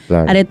tarifa.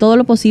 Haré todo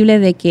lo posible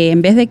de que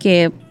en vez de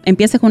que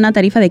empieces con una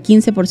tarifa de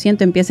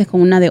 15%, empieces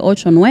con una de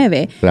 8 o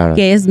 9,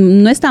 que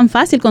no es tan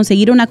fácil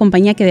conseguir una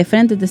compañía que de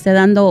frente te esté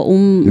dando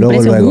un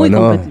precio muy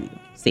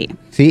competitivo.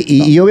 Sí,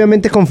 y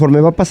obviamente conforme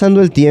va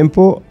pasando el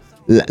tiempo,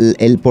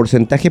 ¿el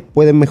porcentaje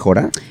puede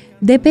mejorar?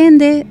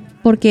 Depende,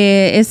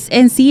 porque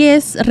en sí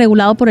es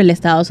regulado por el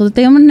Estado.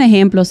 Tenemos un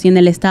ejemplo, si en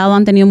el Estado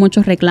han tenido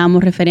muchos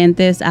reclamos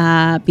referentes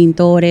a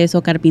pintores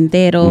o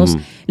carpinteros,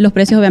 los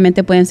precios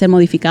obviamente pueden ser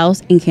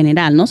modificados en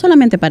general, no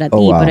solamente para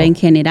ti, pero en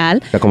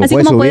general. O sea, como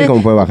puede subir,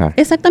 como puede bajar.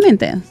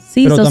 Exactamente,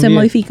 sí, eso se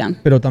modifican.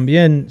 Pero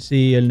también,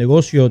 si el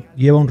negocio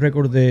lleva un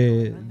récord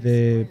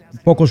de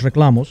pocos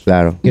reclamos,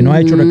 que no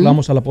ha hecho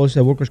reclamos a la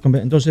póliza de Workers' Comp,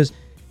 entonces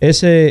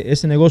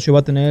ese negocio va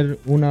a tener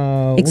un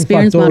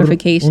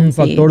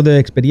factor de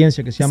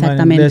experiencia que se llama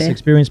en inglés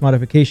Experience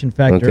Modification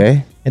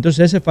Factor.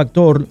 Entonces ese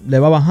factor le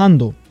va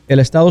bajando. El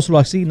Estado se lo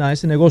asigna a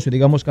ese negocio,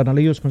 digamos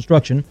Carnalillos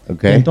Construction.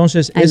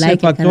 Entonces ese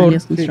factor,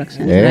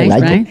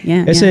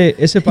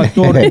 ese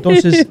factor,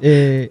 entonces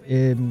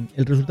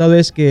el resultado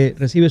es que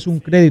recibes un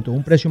crédito,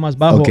 un precio más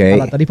bajo a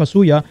la tarifa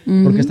suya,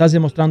 porque estás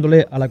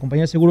demostrándole a la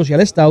compañía de seguros y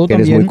al Estado que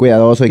también eres muy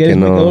cuidadoso y que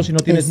no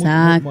tienes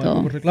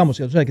muchos reclamos,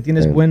 o sea, que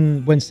tienes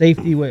buen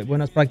safety,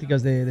 buenas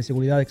prácticas de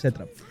seguridad,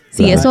 etcétera.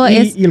 Sí, eso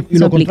es. Y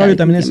lo contrario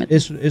también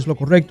es lo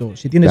correcto.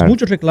 Si tienes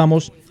muchos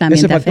reclamos, también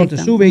ese factor te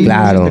sube y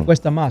te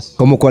cuesta más.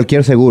 Como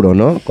cualquier seguro,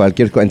 ¿no?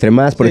 Entre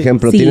más, por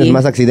ejemplo, tienes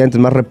más accidentes,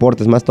 más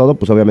reportes, más todo,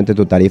 pues obviamente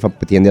tu tarifa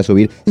tiende a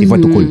subir si fue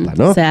tu culpa,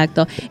 ¿no?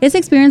 Exacto. Ese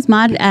Experience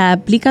Mod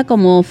aplica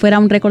como fuera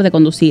un récord de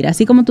conducir.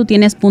 Así como tú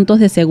tienes puntos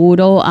de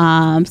seguro,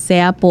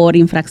 sea por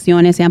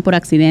infracciones, sean por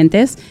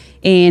accidentes,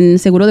 en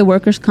seguro de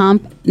Workers'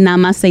 Comp nada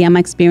más se llama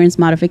Experience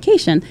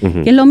Modification,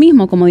 que es lo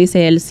mismo, como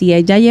dice él. Si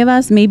ya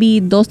llevas maybe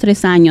 2,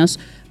 3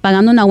 años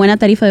pagando una buena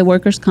tarifa de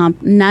Workers' Comp,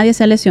 nadie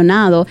se ha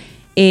lesionado,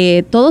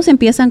 todos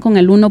empiezan con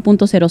el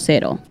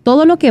 1.00.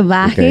 Todo lo que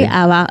baje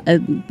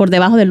por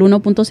debajo del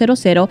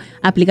 1.00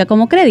 aplica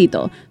como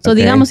crédito.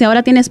 Digamos, si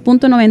ahora tienes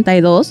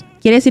 .92,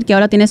 quiere decir que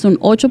ahora tienes un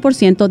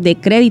 8% de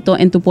crédito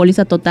en tu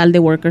póliza total de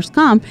Workers'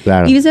 Comp.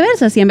 Y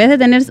viceversa, si en vez de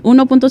tener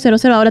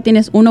 1.00 ahora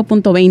tienes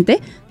 1.20,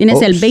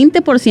 tienes el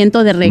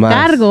 20% de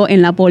recargo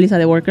en la póliza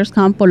de Workers'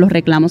 Comp por los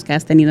reclamos que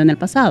has tenido en el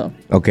pasado.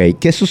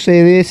 ¿Qué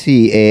sucede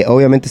si,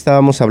 obviamente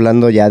estábamos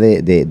hablando ya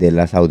de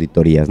las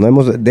auditorías,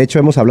 ¿no? De hecho,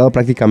 hemos hablado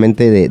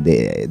prácticamente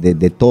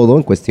de todo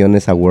en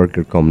cuestiones a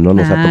Workers' Comp, ¿no?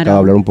 Nos ha tocado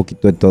hablar un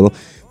poquito de todo,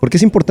 porque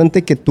es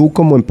importante que tú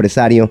como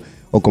empresario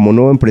o como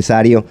nuevo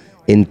empresario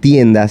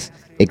entiendas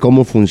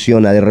cómo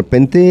funciona. De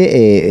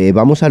repente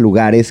vamos a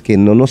lugares que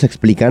no nos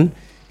explican,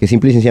 que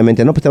simple y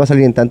sencillamente, no, pues te va a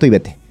salir en tanto y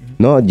vete.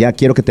 No, ya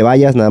quiero que te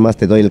vayas, nada más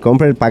te doy el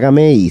compra,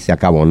 págame y se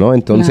acabó, ¿no?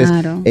 Entonces,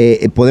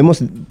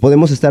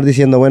 podemos estar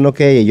diciendo, bueno, ok,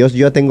 yo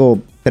ya tengo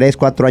 3,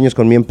 4 años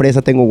con mi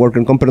empresa, tengo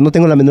Workers' Comp, pero no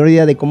tengo la menor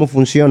idea de cómo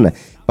funciona.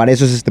 Para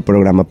eso es este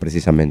programa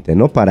precisamente,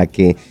 ¿no? Para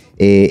que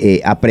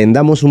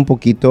aprendamos un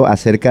poquito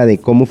acerca de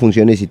cómo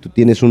funciona y si tú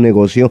tienes un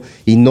negocio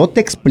y no te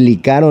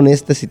explicaron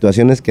estas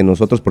situaciones que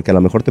nosotros, porque a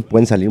lo mejor te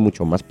pueden salir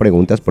mucho más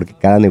preguntas porque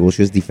cada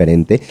negocio es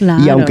diferente.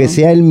 Claro. Y aunque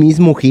sea el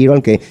mismo giro,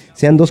 aunque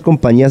sean 2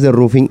 compañías de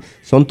roofing,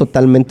 son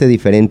totalmente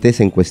diferentes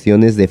en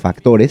cuestiones de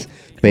factores,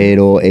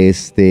 pero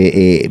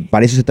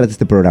para eso se trata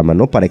este programa,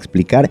 ¿no? Para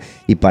explicar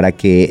y para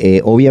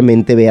que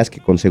obviamente veas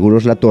que con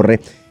Seguros La Torre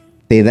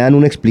te dan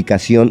una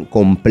explicación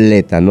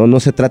completa, ¿no?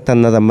 No se trata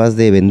nada más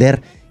de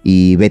vender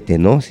y vete,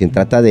 ¿no? Se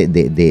trata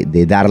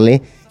de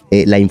darle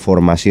la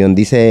información.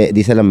 Dice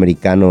el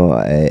americano,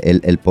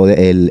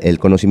 el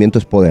conocimiento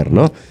es poder,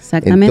 ¿no?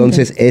 Exactamente.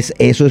 Entonces,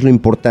 eso es lo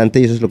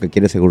importante y eso es lo que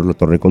quiere Seguros La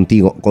Torre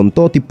contigo, con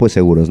todo tipo de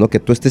seguros, ¿no? Que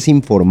tú estés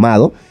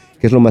informado,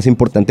 que es lo más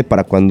importante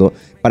para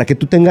que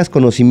tú tengas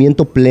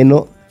conocimiento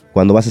pleno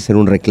cuando vas a hacer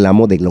un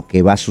reclamo de lo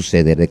que va a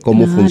suceder, de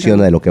cómo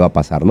funciona, de lo que va a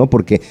pasar, ¿no?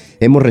 Porque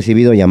hemos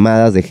recibido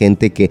llamadas de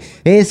gente que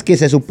es que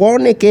se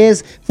supone que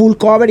es full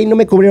cover y no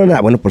me cubrieron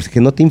nada. Bueno, pues es que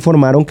no te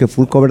informaron que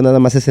full cover nada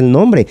más es el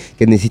nombre,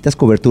 que necesitas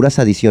coberturas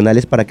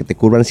adicionales para que te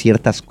cubran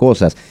ciertas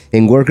cosas.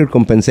 En Worker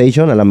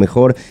Compensation, a lo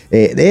mejor,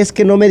 es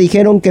que no me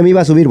dijeron que me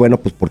iba a subir. Bueno,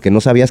 pues porque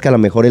no sabías que a lo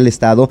mejor el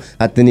Estado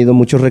ha tenido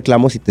muchos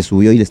reclamos y te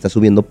subió y le está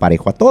subiendo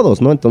parejo a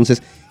todos, ¿no?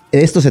 Entonces,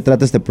 esto se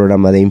trata este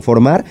programa, de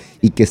informar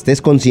y que estés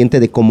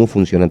consciente de cómo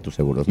funcionan tus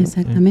seguros, ¿no?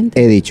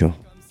 Exactamente. He dicho.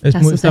 Está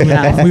muy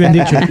bien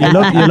dicho.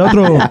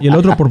 Y el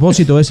otro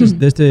propósito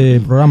de este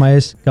programa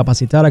es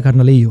capacitar a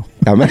Carnalillo.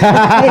 No.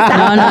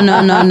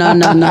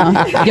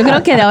 Yo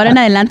creo que de ahora en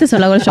adelante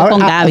solo hago el show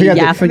con Gaby. Fíjate,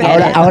 Ya, forget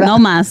it. No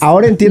más.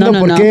 Ahora entiendo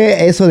por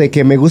qué eso de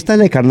que me gusta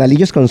el de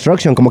Carnalillos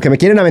Construction, como que me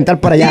quieren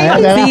aventar para allá.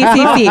 Sí.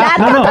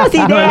 No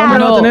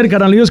va a tener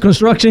Carnalillos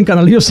Construction,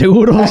 Carnalillos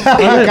Seguros.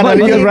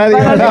 Carnalillos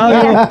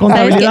Radio.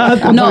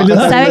 Contabilidad. No,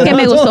 ¿sabe que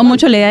me gustó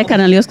mucho la idea de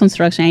Carnalillos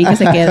Construction? Ahí que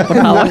se quede, por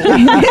favor.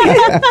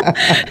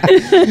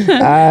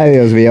 Ay,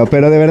 Dios mío,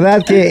 pero de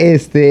verdad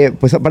que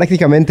pues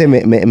prácticamente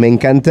me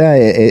encanta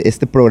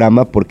este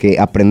programa porque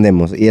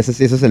aprendemos y ese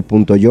es el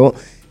punto. Yo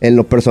en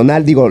lo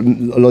personal, digo,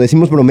 lo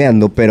decimos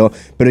bromeando, pero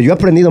yo he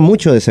aprendido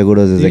mucho de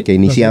seguros desde que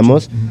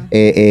iniciamos,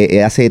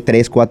 hace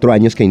 3, 4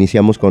 años que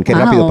iniciamos con, qué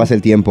rápido pasa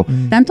el tiempo.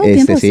 ¿Tanto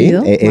tiempo ha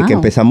sido? Que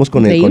empezamos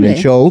con el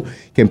show,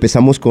 que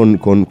empezamos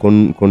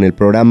con el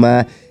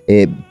programa,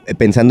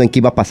 pensando en qué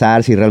iba a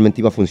pasar, si realmente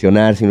iba a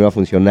funcionar, si no iba a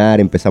funcionar.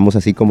 Empezamos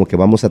así como que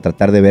vamos a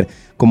tratar de ver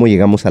cómo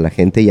llegamos a la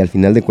gente y al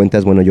final de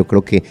cuentas, bueno, yo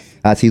creo que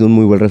ha sido un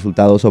muy buen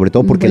resultado, sobre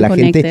todo porque la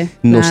gente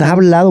nos ha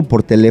hablado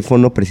por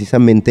teléfono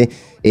precisamente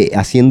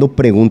haciendo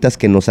preguntas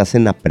que nos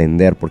hacen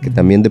aprender, porque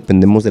también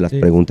dependemos de las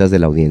preguntas de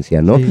la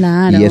audiencia, ¿no? Sí.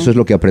 Claro. Y eso es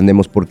lo que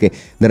aprendemos, porque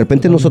de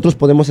repente nosotros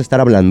podemos estar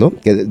hablando,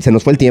 que se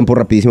nos fue el tiempo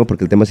rapidísimo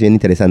porque el tema es bien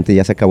interesante,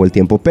 ya se acabó el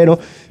tiempo, pero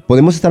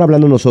podemos estar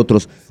hablando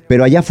nosotros,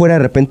 pero allá afuera de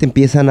repente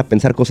empiezan a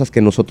pensar cosas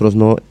que nosotros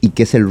no, y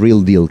que es el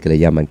real deal que le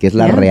llaman, que es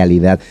la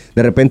realidad.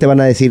 De repente van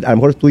a decir, a lo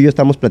mejor tú y yo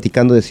estamos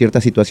platicando de cierta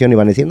situación y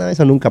van a decir, no,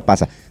 eso nunca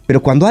pasa.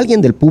 Pero cuando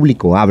alguien del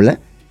público habla,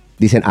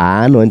 dicen,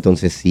 no,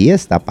 entonces sí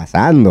está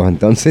pasando.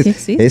 Entonces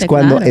existe, es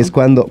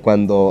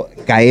cuando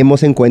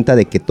caemos en cuenta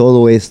de que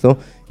todo esto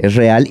es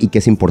real y que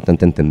es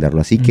importante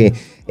entenderlo. Así que,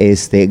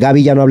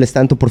 Gaby, ya no hables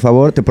tanto, por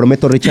favor. Te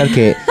prometo, Richard,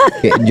 que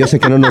yo sé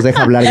que no nos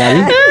deja hablar,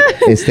 Gaby.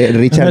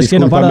 Richard, es que discúlpame.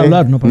 no para de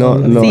hablar, no para de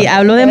hablar. Sí,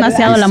 habló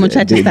demasiado la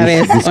muchacha esta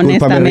vez, discúlpame,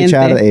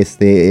 honestamente.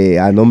 Richard,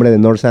 a nombre de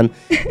Norsan,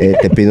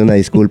 te pido una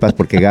disculpas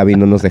porque Gaby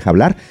no nos deja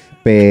hablar.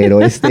 Pero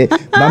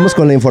vamos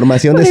con la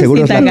información de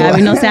Seguros La Torre.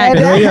 Gaby, no sea,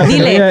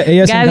 dile,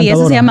 ella es Gaby,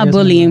 eso se llama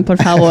bullying,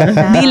 por favor.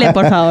 Dile,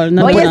 por favor.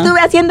 No, Hoy estuve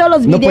haciendo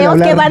los videos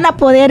que van a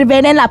poder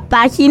ver en la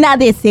página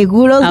de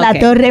Seguros La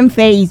Torre en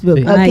Facebook.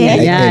 Sí.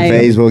 ¿Okay? En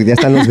Facebook, ya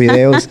están los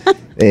videos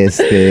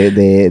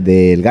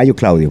del gallo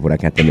Claudio, por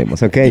acá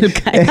tenemos, ¿ok?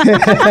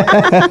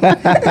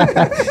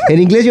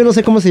 En inglés yo no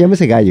sé cómo se llama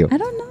ese gallo. I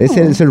don't know.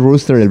 Es el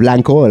rooster, el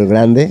blanco, el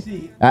grande.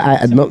 Sí.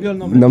 No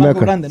me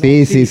acuerdo. Grande,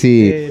 ¿no?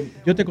 Sí.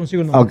 Yo te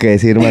consigo el nombre. Ok,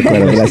 sí, no me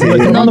acuerdo.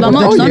 No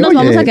nos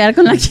vamos a quedar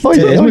con la Es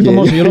muy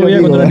famoso, yo lo veía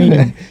cuando era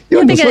niño.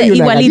 Yo no soy una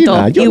igualito,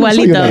 gallina, yo no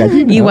soy una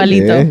gallina,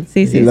 igualito. ¿ok?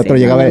 Sí, Y el otro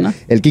llegaba,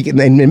 el Quique,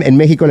 en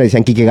México le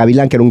decían Quique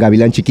Gavilán, que era un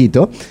gavilán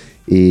chiquito.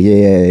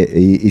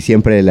 Y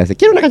siempre le hace,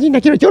 quiero una gallina,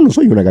 yo no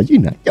soy una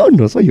gallina,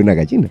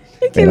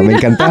 pero me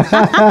encantaba.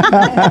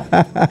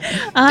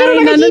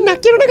 Quiero una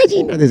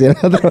gallina, decía el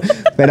otro.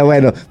 Pero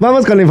bueno,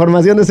 vamos con la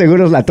información de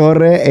Seguros La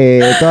Torre,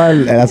 toda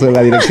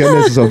la dirección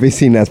de sus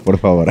oficinas, por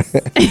favor.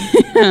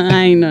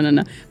 Ay, no.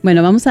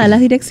 Bueno, vamos a dar las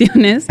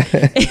direcciones.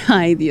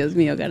 Ay, Dios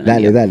mío,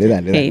 carnal.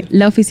 Dale.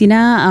 La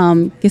oficina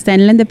que está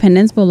en el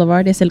Independence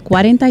Boulevard es el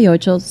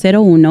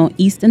 4801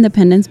 East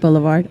Independence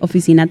Boulevard,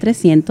 oficina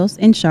 300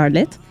 en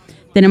Charlotte.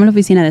 Tenemos la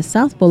oficina de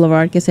South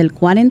Boulevard, que es el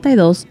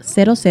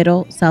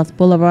 4200 South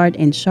Boulevard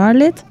en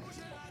Charlotte.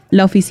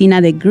 La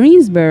oficina de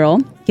Greensboro,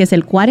 que es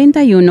el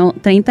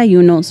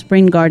 4131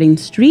 Spring Garden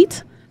Street.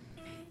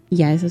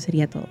 Ya, eso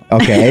sería todo.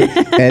 Ok.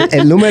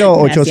 El número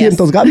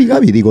 800,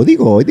 Gaby, digo.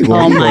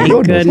 Oh, my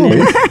goodness.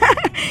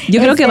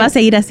 Yo creo que va a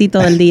seguir así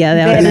todo el día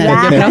de ahora en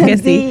adelante. Yo creo que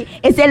sí.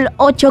 Es el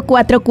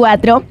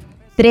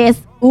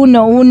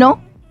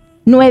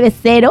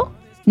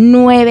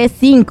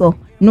 844-311-9095.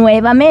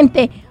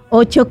 Nuevamente,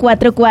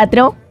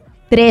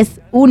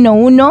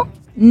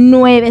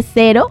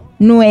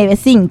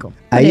 844-311-9095.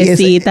 Ahí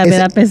Pobrecita, me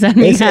da pesar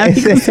mi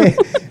Gaby.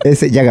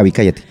 Ya, Gaby,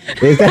 cállate.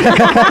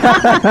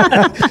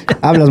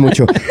 Hablas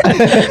mucho.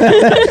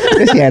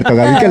 Es cierto,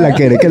 Gaby, ¿quién la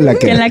quiere? ¿Quién la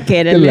quiere? ¿Quién la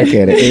quiere? ¿Quién la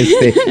quiere?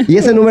 Y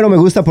ese número me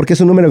gusta porque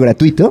es un número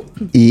gratuito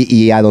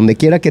y a donde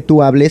quiera que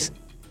tú hables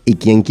y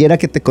quien quiera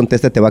que te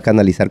conteste te va a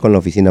canalizar con la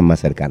oficina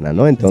más cercana,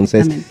 ¿no?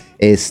 Entonces,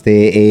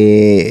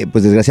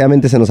 pues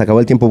desgraciadamente se nos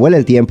acabó el tiempo, vuela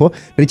el tiempo.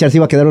 Richard se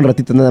iba a quedar un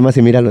ratito nada más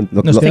y mira,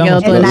 Nos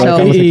quedamos todo el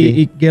show.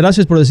 Y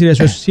gracias por decir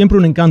eso, es siempre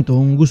un encanto,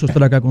 un gusto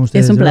estar acá con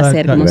ustedes. Es un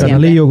placer, como siempre.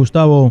 Carnalillo,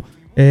 Gustavo,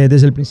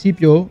 desde el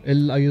principio,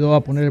 él ayudó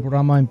a poner el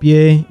programa en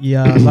pie y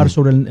a hablar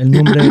sobre el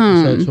nombre,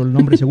 sobre el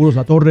nombre Seguros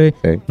La Torre,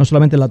 no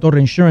solamente La Torre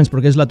Insurance,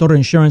 porque es La Torre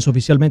Insurance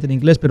oficialmente en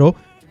inglés, pero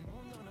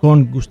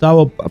con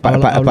Gustavo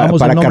hablamos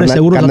del nombre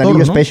Seguros La Torre,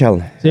 ¿no?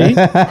 Special. Sí, el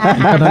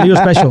Carnalillo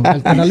Special.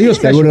 El Carnalillo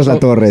Special. Seguros La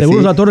Torre.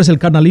 Seguros La Torre es el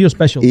Carnalillo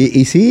Special.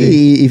 Y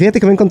fíjate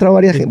que me he encontrado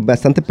varias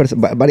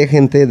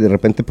gente, de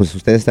repente, pues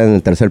ustedes están en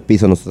el tercer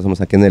piso, nosotros estamos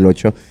aquí en el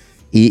 8,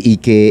 y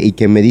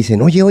que me dicen,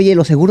 oye,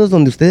 los seguros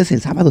donde ustedes el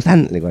sábado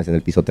están. Le digo, es en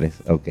el piso 3.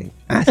 Ok.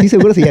 Ah, sí,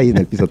 seguro sí, ahí en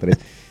el piso 3.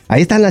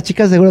 Ahí están las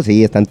chicas, seguro.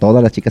 Sí, están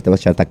todas las chicas, te vas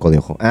a echar taco de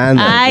ojo.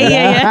 Anda.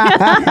 Ay.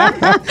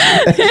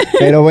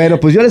 Pero bueno,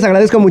 pues yo les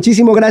agradezco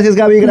muchísimo. Gracias,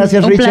 Gaby.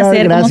 Gracias, Un Richard.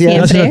 placer, como Gracias. siempre.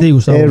 Gracias a ti,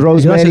 Gustavo.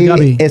 Rosemary. Gracias,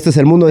 Gaby. Esto es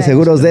el mundo de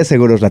seguros de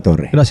Seguros La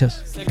Torre.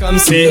 Gracias. C'est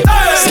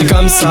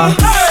comme ça,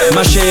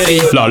 ma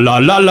chérie. La la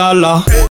la la la.